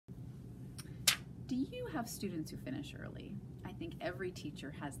Do you have students who finish early? I think every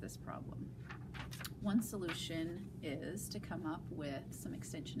teacher has this problem. One solution is to come up with some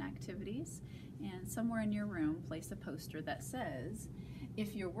extension activities and somewhere in your room place a poster that says,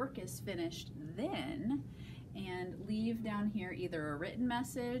 if your work is finished then, and leave down here either a written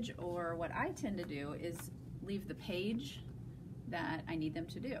message, or what I tend to do is leave the page that I need them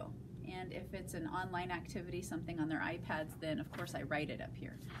to do. And if it's an online activity, something on their iPads, then of course I write it up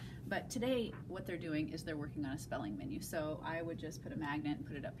here. But today what they're doing is they're working on a spelling menu, so I would just put a magnet and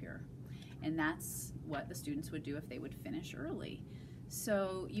put it up here. And that's what the students would do if they would finish early.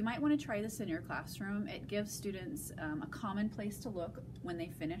 So you might want to try this in your classroom. It gives students a common place to look when they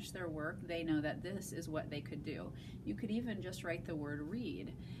finish their work. They know that this is what they could do. You could even just write the word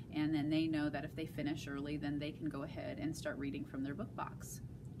read, and then they know that if they finish early, then they can go ahead and start reading from their book box.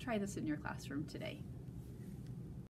 Try this in your classroom today.